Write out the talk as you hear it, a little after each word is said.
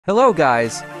Hello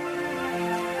guys!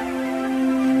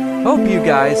 Hope you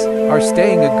guys are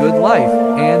staying a good life,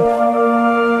 and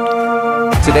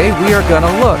today we are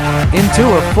gonna look into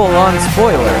a full-on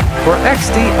spoiler for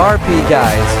XDRP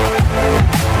guys.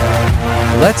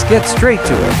 Let's get straight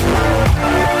to it.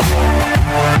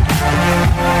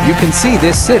 You can see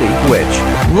this city, which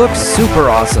looks super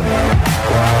awesome.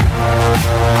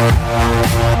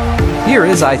 Here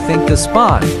is, I think, the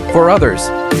spawn for others.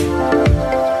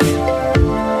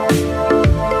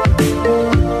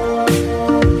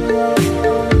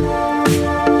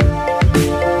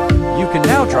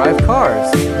 Drive cars,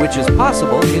 which is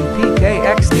possible in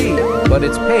PKXD, but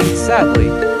it's paid sadly.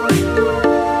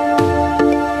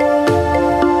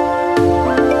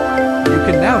 You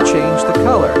can now change the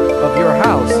color of your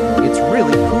house. It's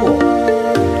really cool.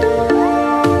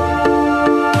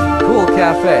 Cool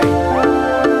cafe.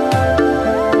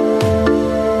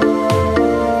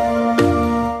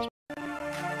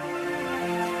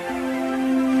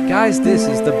 Guys, this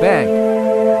is the bank.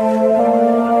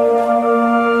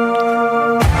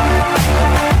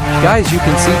 Guys, you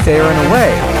can see there and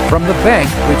away from the bank,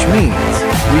 which means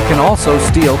we can also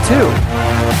steal too.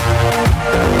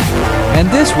 And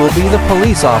this will be the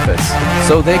police office,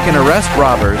 so they can arrest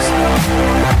robbers.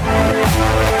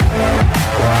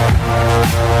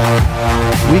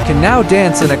 We can now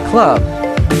dance in a club.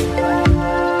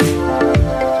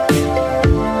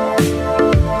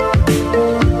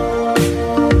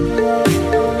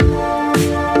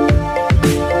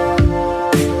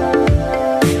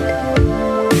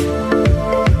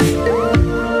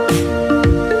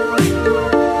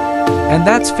 And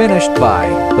that's finished. By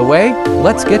the way,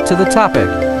 let's get to the topic.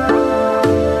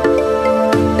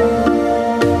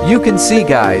 You can see,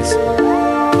 guys.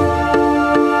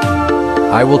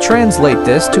 I will translate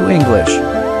this to English.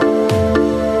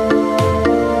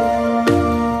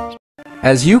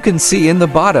 As you can see in the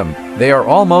bottom, they are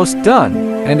almost done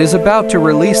and is about to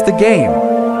release the game.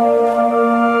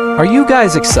 Are you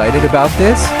guys excited about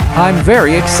this? I'm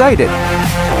very excited.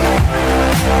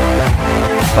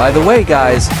 By the way,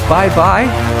 guys, bye-bye.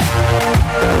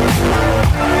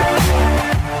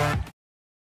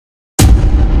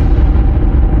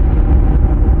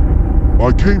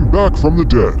 I came back from the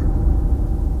dead.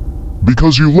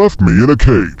 Because you left me in a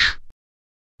cage.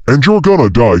 And you're gonna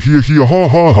die, hee hee ha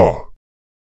ha ha.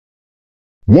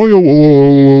 Why you